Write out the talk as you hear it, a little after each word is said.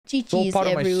GG's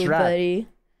everybody.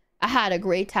 I had a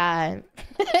great time.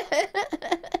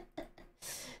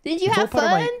 Did you have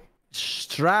fun?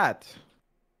 Strat.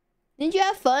 Did you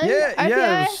have fun? Yeah, RPR?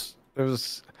 yeah. It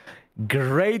was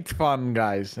great fun,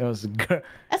 guys. It was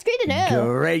That's great to know.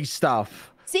 great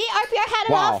stuff. See, RPR had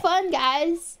a lot of fun,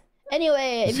 guys.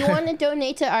 Anyway, if you want to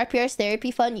donate to RPR's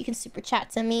therapy fund, you can super chat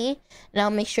to me, and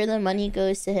I'll make sure the money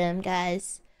goes to him,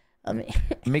 guys.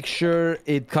 Make sure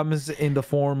it comes in the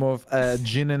form of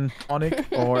gin and tonic,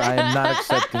 or I am not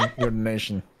accepting your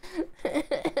donation.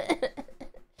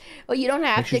 Well, you don't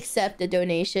have to accept the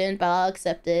donation, but I'll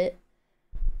accept it.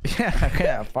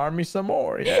 Yeah, farm me some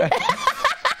more. Yeah,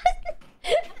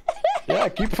 yeah,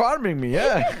 keep farming me.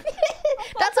 Yeah.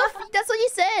 That's what you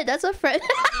said. That's what friend.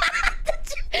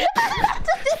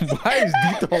 Why is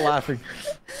dtto laughing?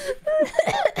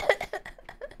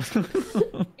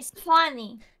 It's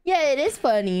funny. Yeah, it is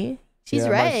funny. She's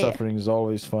right. My suffering is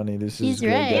always funny. She's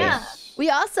right. Yeah. We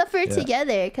all suffer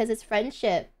together because it's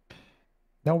friendship.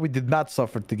 No, we did not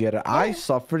suffer together. Yeah. I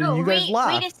suffered and you guys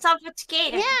laughed. We didn't suffer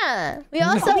together. Yeah, we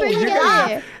all suffered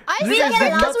together. I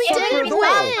said because we didn't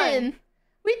win.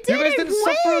 We didn't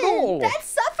suffer at all. That's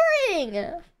suffering.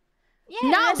 Yeah,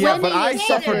 not winning. But I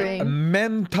suffered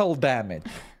mental damage.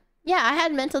 Yeah, I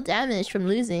had mental damage from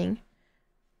losing.